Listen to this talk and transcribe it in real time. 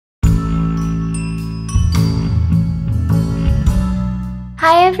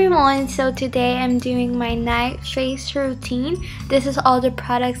Hi everyone, so today I'm doing my night face routine. This is all the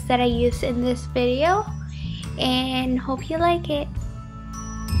products that I use in this video and hope you like it.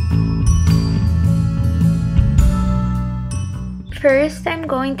 First, I'm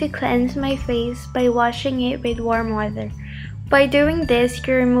going to cleanse my face by washing it with warm water. By doing this,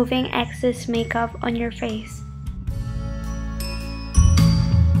 you're removing excess makeup on your face.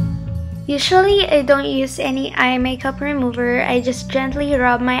 Usually, I don't use any eye makeup remover. I just gently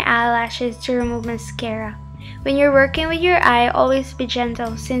rub my eyelashes to remove mascara. When you're working with your eye, always be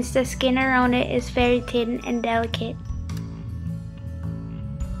gentle since the skin around it is very thin and delicate.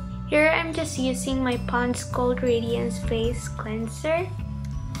 Here, I'm just using my Pond's Gold Radiance Face Cleanser.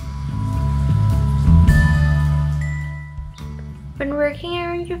 When working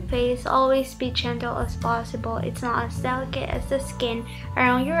around your face, always be gentle as possible. It's not as delicate as the skin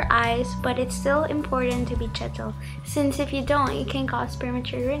around your eyes, but it's still important to be gentle, since if you don't, it can cause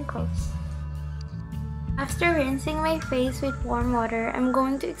premature wrinkles. After rinsing my face with warm water, I'm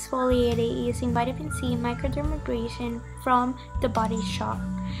going to exfoliate it using vitamin C microdermabrasion from the Body Shop.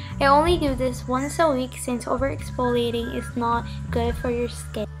 I only do this once a week since over-exfoliating is not good for your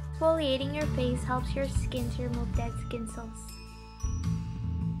skin. Exfoliating your face helps your skin to remove dead skin cells.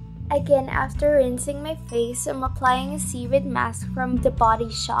 Again, after rinsing my face, I'm applying a seaweed mask from the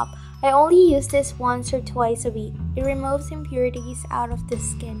Body Shop. I only use this once or twice a week. It removes impurities out of the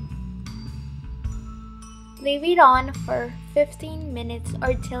skin. Leave it on for 15 minutes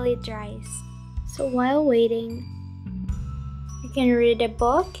or till it dries. So while waiting, you can read a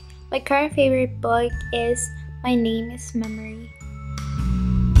book. My current favorite book is My Name is Memory.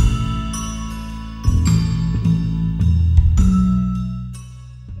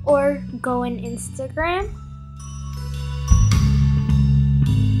 Or go on Instagram.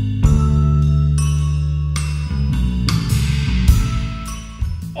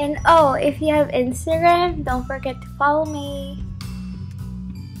 And oh, if you have Instagram, don't forget to follow me.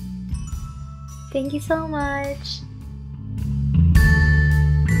 Thank you so much.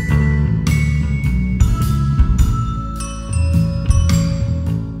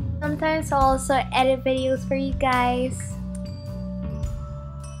 Sometimes I'll also edit videos for you guys.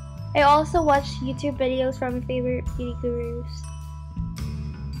 I also watch YouTube videos from my favorite beauty gurus.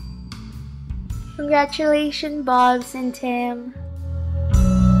 Congratulations, Bobs and Tim.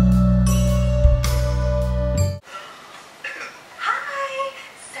 Hi,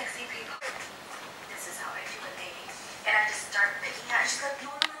 sexy people. This is how I do it, baby. And I just start picking out. She's like,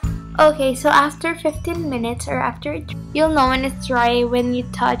 no. Okay, so after 15 minutes or after you'll know when it's dry when you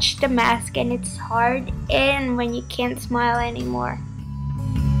touch the mask and it's hard and when you can't smile anymore.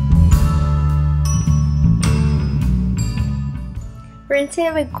 Rinse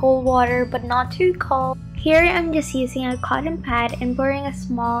it with cold water but not too cold. Here I'm just using a cotton pad and pouring a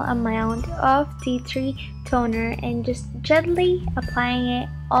small amount of Teatree toner and just gently applying it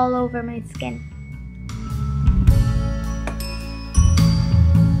all over my skin.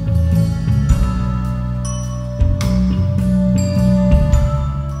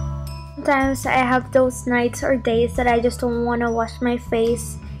 Sometimes I have those nights or days that I just don't want to wash my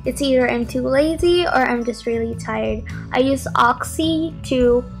face. It's either I'm too lazy or I'm just really tired. I use Oxy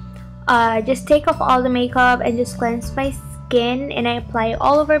to just take off all the makeup and just cleanse my skin, and I apply it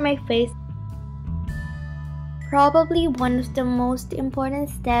all over my face. Probably one of the most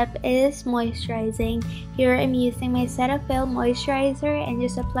important steps is moisturizing. Here I'm using my Cetaphil moisturizer and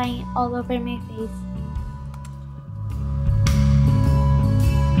just applying it all over my face.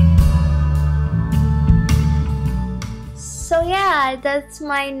 So yeah, that's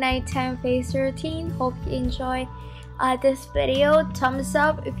my nighttime face routine. Hope you enjoy this video. Thumbs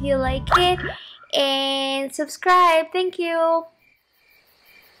up if you like it and subscribe. Thank you.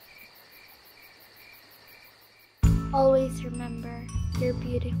 Always remember, you're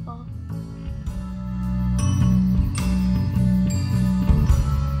beautiful.